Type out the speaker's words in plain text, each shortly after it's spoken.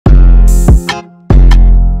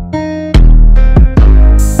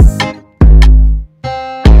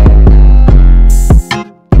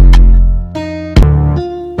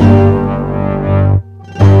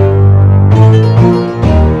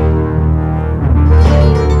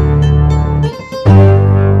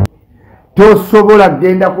tosobola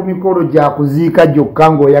genda ku mikolo gya kuziika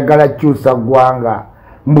gyokka ng'oyagala kyusa ggwanga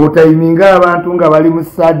mb'otayiminga abantu nga bali mu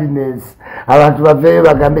sadness abantu baveeyo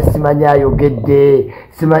bagambe simanyi ayogedde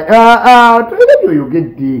tolina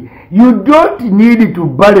byoyogedde. You don't need to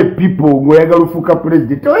bury people ng'oyagala ofuuka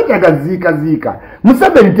president. Tewetaaga ziika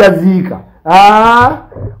Museveni taziika.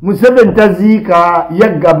 Museveni taziika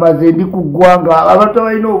yaggamaze ndi ku ggwanga abantu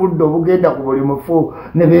abalina obudde obugenda ku buli mufu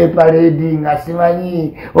ne beeparedi nga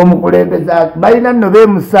simanyi omukulembeze balina nno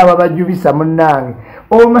beemusaaba bajubisa munnange.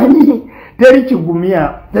 Omanyi teri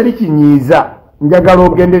kigumya teri kinyiiza. Njagala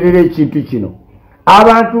ogenderera ekintu kino.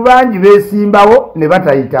 Abantu bangi beesimbawo ne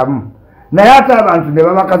batayitamu naye ate abantu ne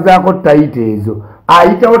babakazaako tayita ezo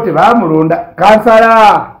ayitawo tebaamulonda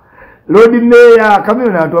kansala Lord Mayor kamino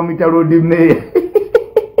nabantu bamuyita Lord Mayor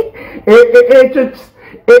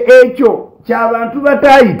ekyo ky'abantu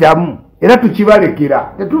batayitamu era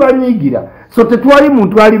tukibalekera tetubanyiigira. So tetwali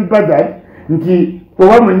muntu ali mpagani nti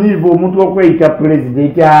oba munyiivu omuntu okweyita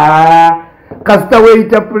president kasita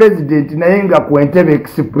weeyita president naye nga ku Entebbe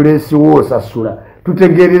Express woosasula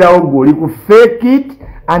tutegeererawo gw'oli ku fake it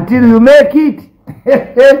until you make it.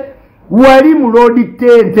 Wali mu road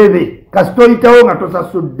Entebbe kasita oyitawo nga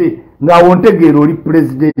tosasudde ng'awo ntegeera oli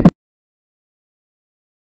president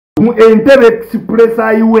mu Entebbe Express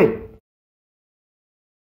highway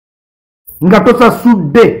nga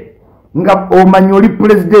tosasudde nga omanyi oli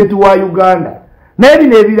president wa Uganda. Naye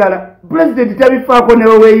bino ebirala president tabifaako ne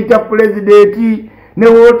weeyita president ne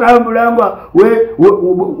wootambula nga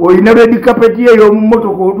olina red carpet ey'omu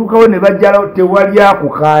mmotoka otuukawo ne bajjalawo tewali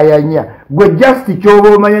akukaayanya. Gwe just ky'oba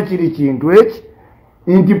omanya kiri kintu eki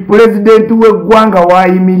nti president w'eggwanga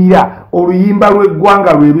waayimirira oluyimba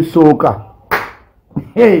lw'eggwanga lwe lusooka.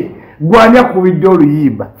 Gwani akubidde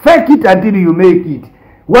oluyimba. Fake it until you make it.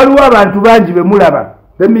 Waliwo abantu bangi be mulaba.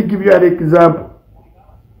 Let me give you an example.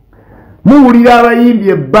 Muwulira abayimbi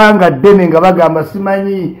ebbanga ddene nga bagamba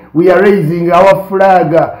simanyi we are raising our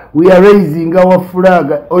flag, we are raising our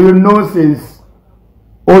flag. Oyo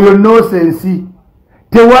nonsense.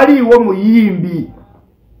 Tewaliiwo muyimbi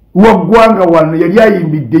wa ggwanga wano yali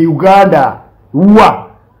ayimbidde Uganda.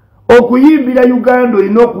 Okuyimbira Uganda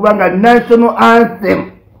olina okuba nga national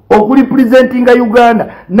anthem okurepresentinga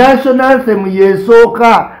Uganda. National anthem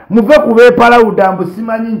yeesooka. Muve ku beepalawuda mbu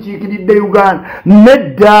simanyi nkiikiridde Uganda.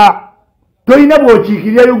 Nedda tolina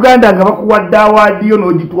bw'okiikirira Uganda nga bakuwadde awaadiyo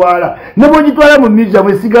n'ogitwala. Ne bw'ogitwala mu museum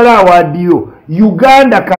esigala awaadiyo.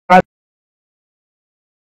 Uganda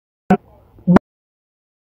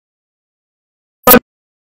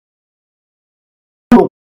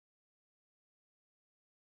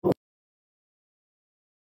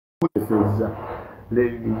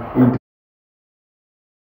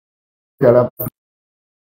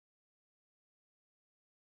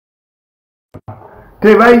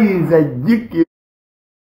tebayinza jjikira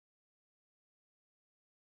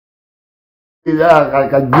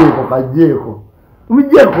kajeeko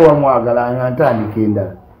mujeeko wamwagala nga ntandika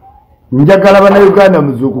endala. Njagala bannayuganda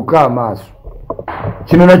muzuukuka amaaso.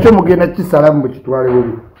 Kino nakyo mugenda kisalamu bwekitwale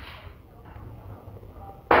buli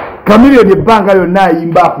Chameleone ebbanga lyonna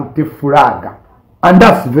ayimba akutte fulaga and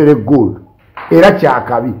that's very good era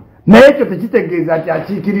kyakabi naye ekyo tekitegeeza nti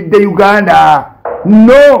akiikiridde Uganda.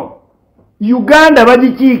 No, Uganda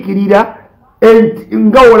bagikiikirira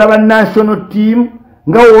nga olaba national team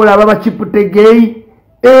nga olaba bakiputegeyi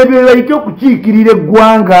ebyo bayite okukiikirira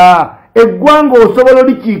eggwanga osobola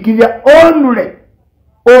olikiikirira only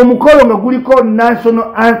omukolo nga guliko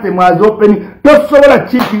national anthem as open. Tosobola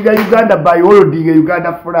kiikirira Uganda by holding a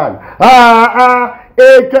Uganda flag.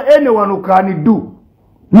 Ekyo anyone can do.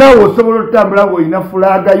 Now osobola otambula ng'olina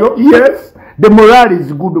fulaga yo. Yes, the morale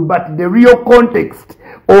is good, but the real context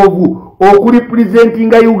of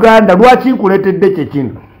okurepresentinga Uganda lwaki nkuleetedde kye kino.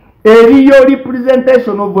 Eriyo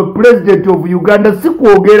representation of the president of Uganda si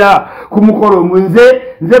kwogera ku mukolo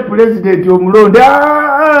nze president omulonde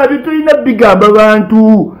bitulina bigamba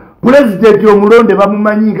bantu. President omulonde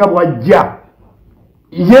bamumanyi nga bwajja.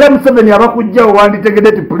 Yera Museveni abakujja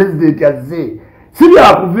wanditegedde ti president azze. Si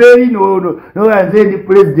byakuveeri nze ndi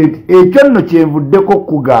president. Ekyo nno kyenvuddeko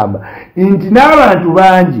kugamba nti n'abantu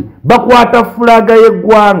bangi bakwata fulaga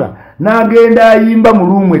y'eggwanga n'agenda ayimba mu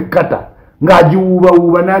luumu ekkata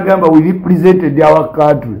ng'agiwuubawuuba n'agamba we represented our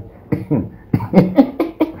country.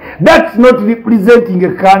 That's not representing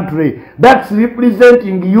a country. That's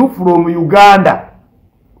representing you from Uganda.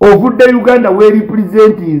 Ovudde Uganda we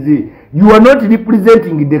representing you are not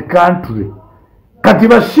representing the country. Kati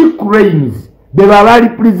ba She Cranes they were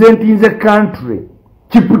representing the country.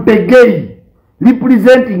 Chiputegei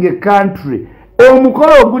representing a country.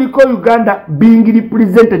 Omukolo oguliko Uganda being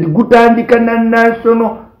represented gutandika na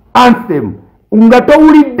national anthem nga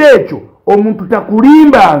towulidde ekyo omuntu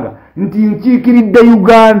takulimbanga nti nkiikiridde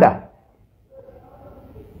Uganda.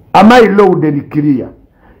 Am I loud and clear?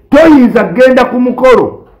 Toyinza genda ku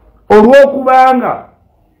mukolo olw'okubanga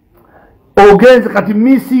ogenze kati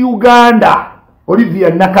Miss Uganda Olivia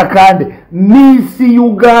Nakakande Miss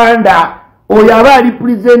Uganda oyo aba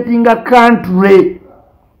representing a country.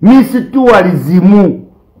 Miss Tourism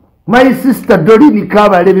my sister Doreen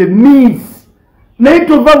Kabalebe Miss naye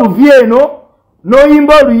tova buvyeno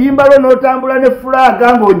noyimba oluyimba lwo notambula ne flag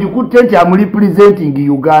ng'ogikutte nti am representing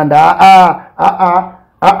Uganda.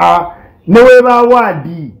 Neweba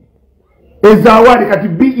awadi eza awadi kati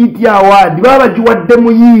BET awadi baba jiwadde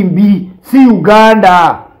muyimbi si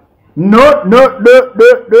Uganda. No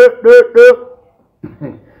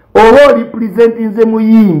oba representing ze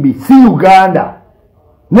muyimbi si Uganda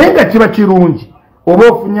naye nga kiba kirungi oba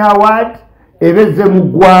ofunya award ebeze mu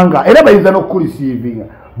ggwanga era bayinza n'okureceiving,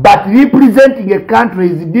 but representing a country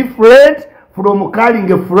is different from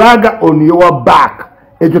carrying a flag on your back.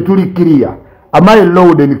 Ekyo tuli clear. Am I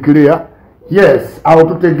loud and clear? Yes, awo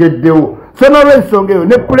tutegeddewo. So n'olw'ensonga eyo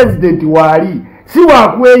ne president waali si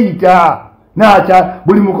wakweyita nacha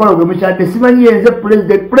buli mukolo gwe mukyadde simanyi yenze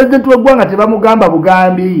president w'eggwanga tebamugamba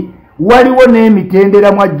bugambi waliwo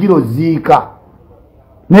n'emitendera mwa jiro ziika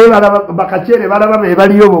naye bakacere balaba be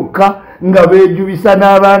baliyo bokka nga beejubisa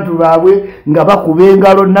n'abantu baabwe nga bakuba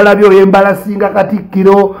engalo. Nalabye oyembalasinga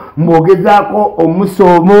Katikkiro mbogezaako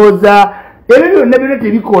omusoomooza. Ebyo byonna byonna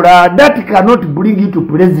tebikola. That cannot bring you to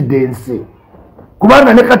presidency.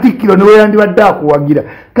 Kubanga ne Katikkiro ne weyandibadde akuwagira.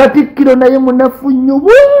 Katikkiro naye munafu nnyo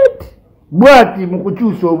bwati mu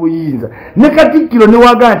kukyusa obuyinza. Ne Katikkiro ne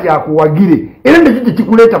waga nti akuwagire era nekyo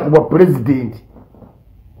tekikuleeta ku bwa president.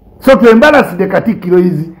 So to embarrass the Katikkiro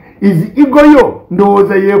is igoyo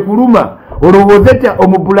ndowooza yekuluma olowooza ti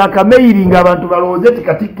omubulaka mailing abantu balowooza ti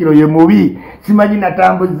Katikkiro ye mubi simanyi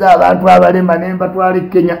natambuzza abantu abalema ne mbatwala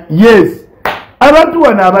Kenya. Yes, abantu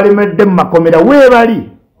wano abalemedde mu makomera weebali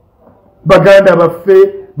baganda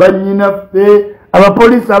baffe bannyinaffe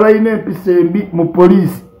abapoliisi abalina empisa embi mu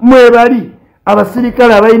poliisi mwebali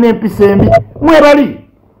abasirikale abalina empisa embi mwebali.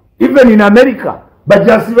 Even in America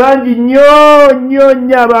bajasi bangi nnyo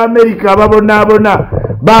Abaamerika ababonaabona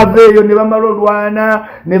baveeyo ne bamala olwana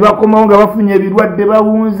ne bakomawo nga bafunye ebirwadde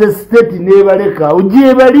bawunze state nebaleka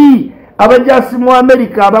ogyebali. Abajasi mu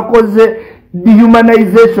America abakoze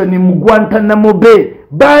dehumanization mu Guantanamo Bay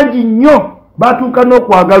bangi nnyo batuuka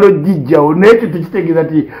n'okwagala ojjijjawo naye ekyo tekitegeeza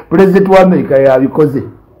nti president wa America yabikoze.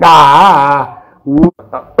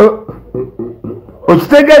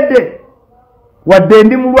 Okitegedde wadde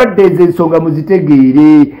ndi mulwadde ezo ensonga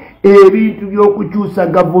muzitegeere. Ebintu by'okukyusa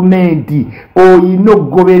gavumenti oyina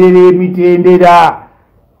okugoberera emitendera.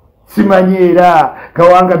 Simanyi era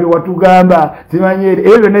Kawanga bye watugamba simanyi era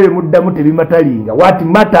ebyo byonna bye muddamu tebimatalinga. What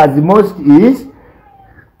matters most is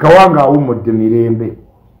Kawanga awummudde mirembe.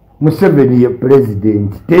 Museveni ye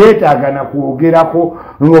president teyeetaaga na kwogerako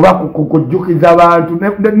oba kujjukiza abantu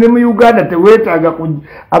ne mu Uganda teweetaaga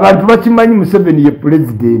abantu bakimanyi Museveni ye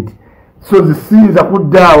president. So zisinza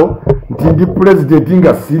kuddaawo nti ndi president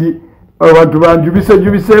nga siri abantu banjubise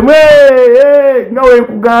nga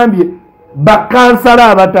wenkugambye bakansala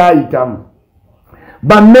abataayitamu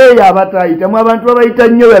bameeya abataayitamu abantu babayita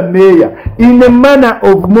nnyo bameeya in a manner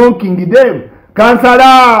of mocking them.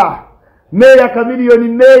 Kansala meeya kamiliyoni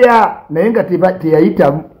meeya naye nga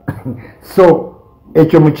teyayitamu. So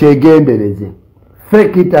ekyo mukyegendereze.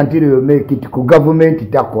 Fake it until you make it. Ku gavumenti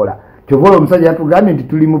takola kyovola omusajja yatugambye nti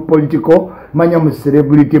tuli mu political manya mu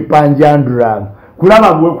celebrity panjandram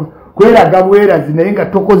kulaba kweraga bwerazi naye nga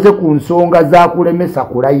tokoze ku nsonga za kulemesa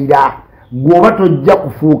kulayira gwoba tojja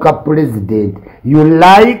kufuuka president. You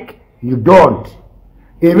like you don't.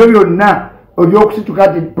 Ebyo byonna olyokusituka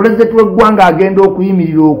ti president w'eggwanga agenda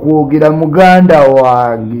okuyimirira okwogera muganda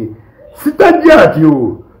wange sitajja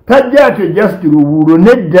atyo just lubuulo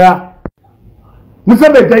nedda.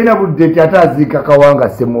 Museveni talina budde nti ate aziika Kawanga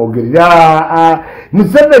semwogerera.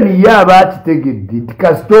 Museveni ye aba akitegedde nti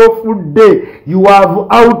kasita ofudde you have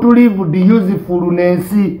outlived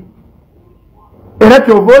usefulness. Era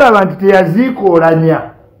kyova olaba nti teyaziikoolanya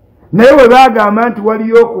naye we baagamba nti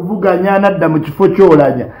waliyo okuvuganya anadda mu kifo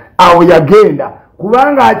ky'olanya awo yagenda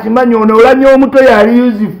kubanga akimanyi ono olanya omuto yali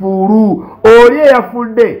useful oli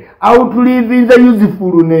eyafudde outliving the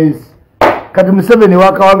usefulness. Kati Museveni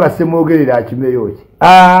wa Kawanga semwogerera akimeyo ki?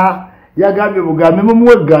 Yagambye bugambe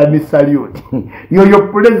mumuwegaani salute. Yoyo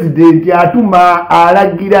president atuma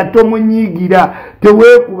alagira tomunyigira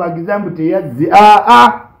teweekubagiza mbu teyazze.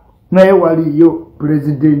 Naye waliyo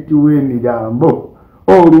president w'emirambo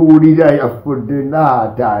oluwulira yafudde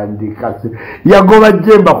n'atandika yagoba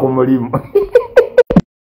jemba ku mulimu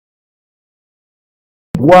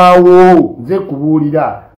gwawo nze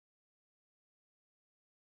kubuulira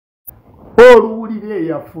oluwulira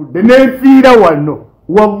yafudde nenfiira wano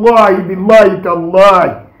wallahi billahi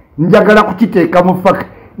tallahi njagala kukiteeka mu faka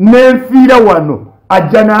nenfiira wano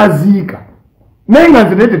ajja n'aziika naye nga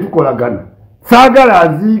nze naye tetukolagana saagala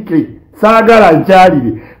aziike saagala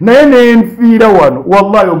nkyalire naye nenfiira wano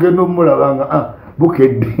wallahi ogenda omulabanga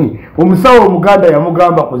bukedde omusawo omuganda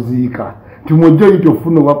yamugamba kuziika timujja yita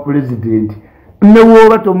ofuna owa pulezidenti ne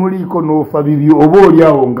wooba tomuliiko n'ofa bibyo oba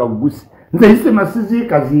oliawo nga guse nze isema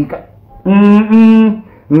siziikaziika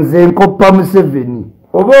nze nkoppa Museveni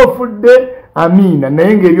oba ofudde amiina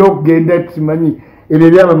naye ng'ebyokugenda kimanyi ebyo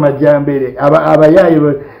ebyabamajambere abayaaye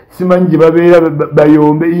simanyi gye babeera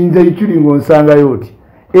bayombe inze ICULI ng'onsangayo oti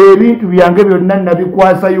ebintu byange byonna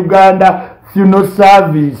nabikwasa Uganda Funeral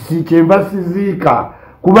Service kyenva siziika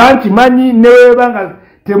kuba nkimanyi neweeba nga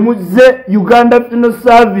temuzze Uganda Funeral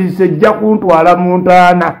Service ejja kuntwala mu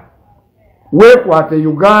ntaana weekwate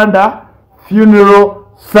Uganda Funeral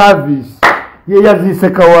Service yeyaziise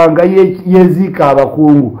Kawanga yeziika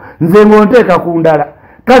abakungu nze ngonteeka ku ndala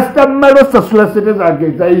kasita mmala osasula sente zange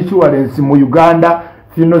eza insurance mu Uganda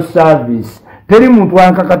Funeral Service teri muntu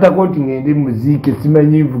ankakatako nti ngende muziike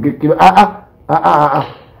simanyi nvuge kiro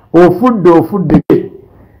ofudde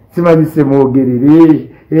simanyi semwogerere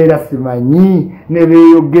era simanyi ne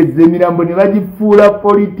beeyogeza emirambo ne bagifuula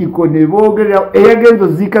politiko ne boogerera eyagenza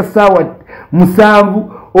oziika ssaawa 7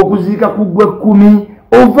 okuziika ku ggwe 10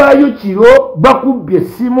 ovaayo kiro bakubbye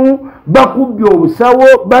essimu bakubbye obusawo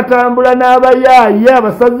batambula n'abayaaya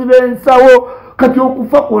abasazi b'ensawo kati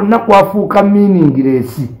okufa kwonna kwafuuka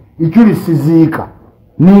meaningless ICULI siziika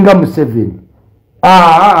ninga Museveni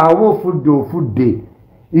oba ofudde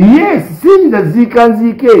yes sinza ziika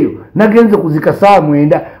nziika eyo nagenze kuzika saa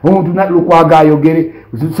 9 omuntu lukwaga ayogere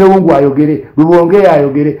sewungu ayogere lubonge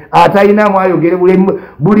ayogere atayinamu ayogere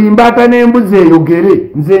buli mbaata n'embuzi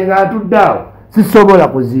eyogere nze nga ntudde awo sisobola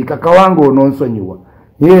kuziika Kawanga ononsonyiwa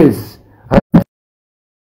yes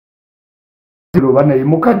banaye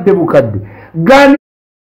mukadde bukadde gani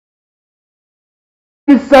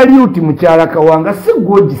salute mukyala Kawanga si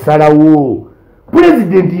gwe ogisalawo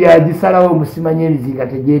pulezidenti yagisalawo musimanye emizinga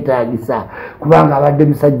tegyetaagisa kubanga abadde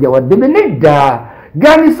musajja waddebe nedda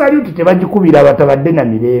gani salute tebagikubira abatabadde na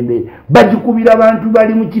mirembe bagikubira abantu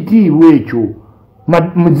bali mu kitiibwa ekyo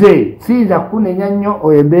muze siyinza kunenya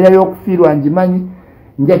nnyo embeera y'okufiirwa ngimanyi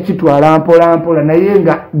nja kitwala mpola mpola naye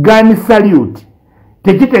nga gani salute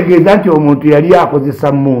tekitegeeza nti omuntu yali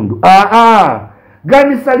akozesa mundu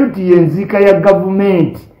gani salute yenziika ya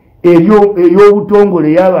gavumenti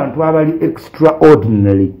ey'obutongole y'abantu abali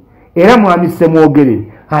extraordinary era mwami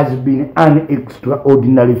Semwogerere has been an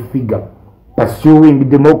extraordinary figure pursuing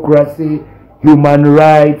democracy human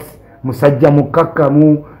rights musajja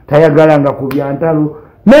mukakkamu tayagalanga ku byantalo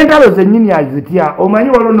n'entalo zennyini azitya omanyi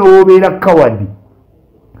waliwo n'owobeera kawadi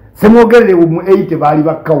Semwogerere mu 8 baali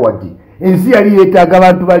bakawadi ensi yali yeetaaga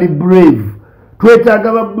abantu bali brave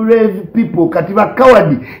twetaaga ba brave people kati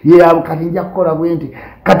bakawadi yeyabo kati nja kukola bwenti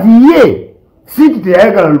kati ye siti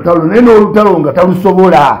teyayagala lutalo naye n'olutalo nga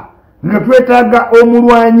talusobola nga twetaaga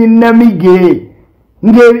omulwanyi namige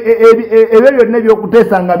ebyo byonna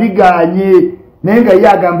ebyokuteesa nga biganye naye nga ye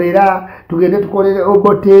agamba era tugende tukolere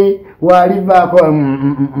obote walivaako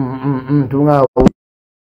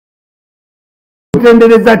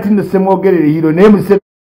tutendereza nti no Semwogerere hiro naye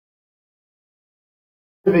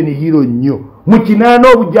Museveni hiro nnyo mu kinaana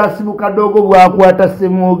obujaasi bukadogo bwakwata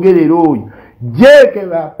Semwogerere oyo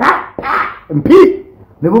jekeba mpi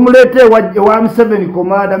ne bumuleeta ewa Museveni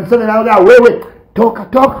komanda Museveni abagaa wewe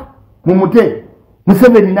toka mumute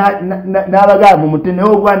Museveni n'abagaa mumute naye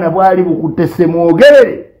obwana bwali bukutte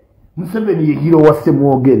Semwogerere Museveni ye hiro wa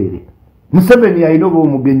Semwogerere Museveni alina oba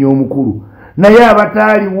omugenyi omukulu naye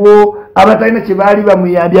abataaliwo abatalina kye baali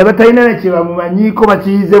bamuyambye abatalina na kye bamumanyiiko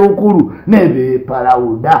bakiyize bukulu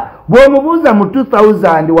nebeepalawuda bw'omubuuza mu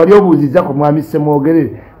 2000 wali obuuziza ku mwami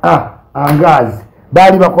Semwogerere angaazi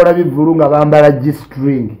baali bakola bivulu nga bambala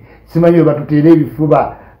G-string simanyi we batuteera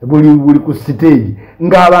ebifuba buli ku stage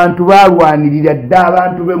ng'abantu baalwanirira dda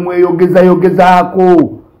abantu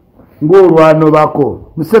bemweyogezayogezaako ng'olwano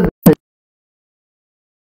bako Museveni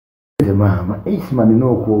maama isimani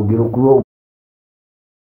n'okwogera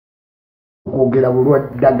okwogera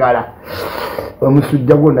bulwaddagala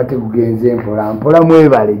omusujja gwonna tegugenze mpola mpola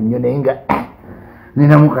mwebale nnyo naye nga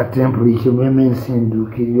ninamu katempulation mweme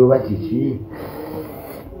nsinduukirira oba kiki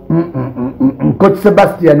Coach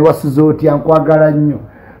Sebastian wasuze otya nkwagala nnyo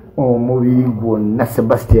omubiri gwonna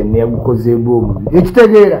Sebastian yagukozeemu omubiri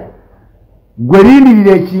ekitegeera gwe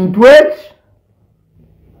lindirira ekintu eki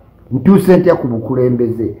ntuuse ntya ku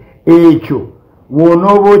bukulembeze ekyo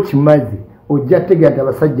wonooba okimaze ojja tegeera nti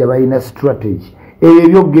abasajja balina strategy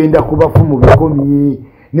ebyo byogenda kubafu mu bikomye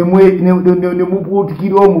ne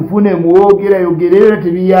mupuutikira omufune muwogerayogerera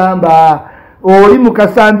tebiyamba oli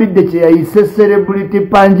mukasambidde kye yayise celebrity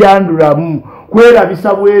panjandulamu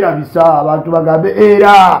kwerabisa bwerabisa abantu bagambe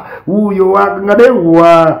era wuuyo nga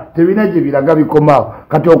bewa tebina gye biraga bikomawo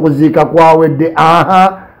kati okuziika kwawedde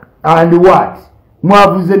and what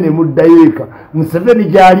mwavuze ne muddayo eka Museveni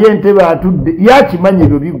gyali entebe atudde yakimanyi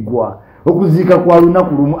ebyo biggwa okuziika kwa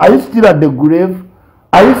lunaku lumu. Are you still at the grave?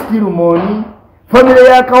 Are you still mourning? Family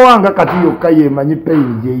ya Kawanga kati yokka yemanyi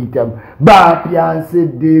pain gyeyitamu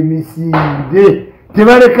bapyansedde emisinde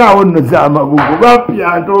tebalekaawo nno z'amabugo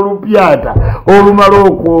bapyanta olupyata olumala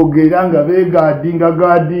okwogera nga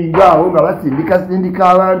begadingaawo nga basindika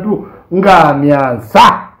abantu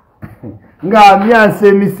ng'amyansa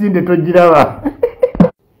emisinde togiraba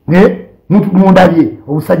mundabye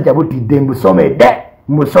obusajja butidde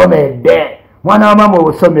mbusomedde mwana wa mama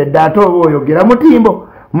obusomedde ate oba oyogera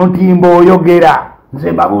mutimbo oyogera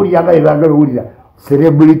nze mbabuuliraga ebagala owulira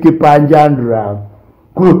celebrity panjandra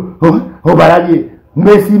obalabye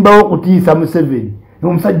mbesimbawo okutiisa Museveni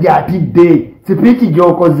omusajja atidde sipiiki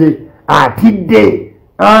gyokoze atidde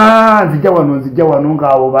nzija wano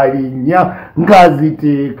ng'abo balinnya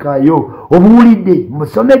ng'aziteekayo obuwulidde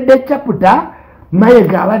musomedde chaputa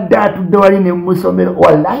Mayiga abadde atudde wali ne musomero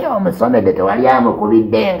wallahi omusomedde tewali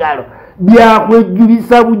amukubidde engalo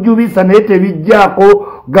byakwejjubisa bujjubisa naye tebijjaako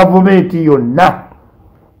gavumenti yonna.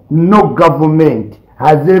 No government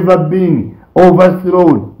has ever been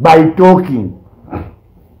overthrown by talking.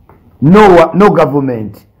 No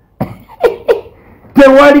government.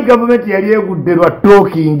 Tewali government yali egudde lwa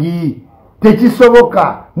talking.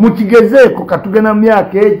 Tekisoboka. Mukigezeeko katugena mu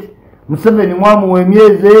myaka egi. Museveni mwamuwa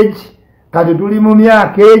emyezi egi. Kati tuli mu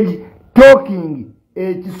myaka egi. Talking.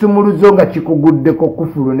 Ekisumuluzo nga kikuguddeko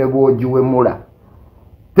kufulu ne bw'ogiwemula.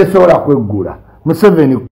 Tesobola kweggula.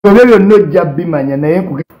 Museveni ebyo byonna ojja bimanya naye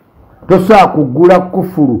tosobola kuggula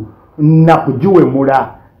kufulu na kugiwemula.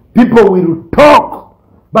 People will talk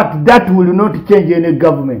but that will not change any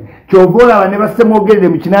government. Kyova olaba ne basemwogerere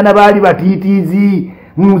mu kinaana baali batiitiizi.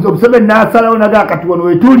 Museveni n'asalawo naga kati wano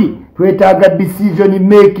wetuli twetaaga decision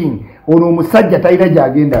making. Ono omusajja talina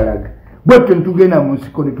gy'agenda alaga. Bwetwe ntugenda mu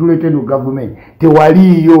nsiko ne tuleeta eno gavumenti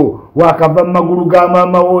tewaliiyo wakava mu magulu ga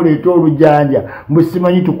maama wooleeta olujanja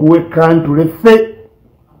mbisimanyi tukuwe kantule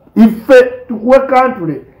ife tukuwe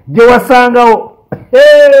kantule gye wasangawo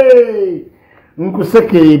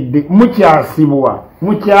nkusekeredde mukyasibwa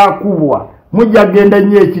mukyakubwa mujja genda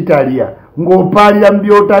nnyo ekitalya ng'opaalira mu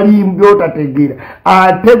byotaliimu byotategeera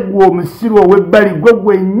ate gwe omusiru ow'ebbali gwe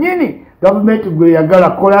gwennyini gavumenti gwe yagala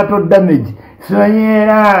collateral damage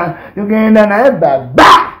simanyiera tugenda naye baba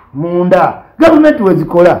munda gavumenti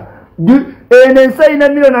wezikola eno ensi ayina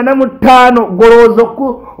 $45 golowooza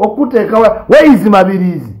okuteekawa where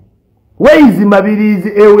is Mabirizi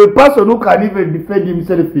a person who can even defend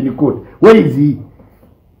himself in court where is he?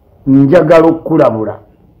 Njagala okukulabula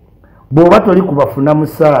bw'oba toli kubafuna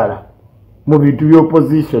musaala mu bintu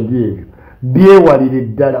by'opposition byebyo byewalire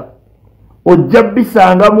ddala ojja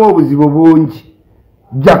bisangamu obuzibu bungi.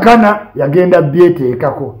 Jakana yagenda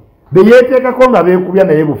byeteekako beyeteekako nga beekubya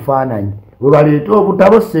naye bufaananyi bwe baleeta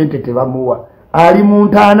obutabo ssente tebamuwa ali mu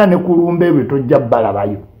ntaana ne kulumbe lwe tojja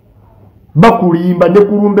balabayo bakulimba ne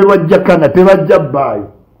kulumbe lwa Jakana tebajja bbaayo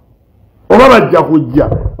oba bajja kujja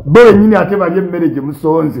bo bennyini ate balya emmere gye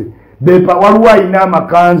musonze beepa waliwo ayina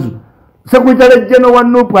amakanzu Sekretary General wa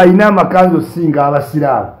Nuupu ayina amakanzu singa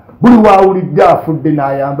abasiraamu buli waawulidde afudde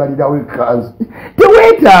n'ayambalirawo ekkanzu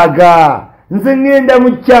teweetaaga. Nze ngenda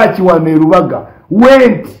mu chaachi wa Merubaga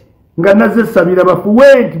went nga nazesabira bafu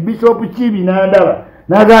went Bishop Chibi n'andaba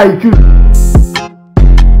naga ICULI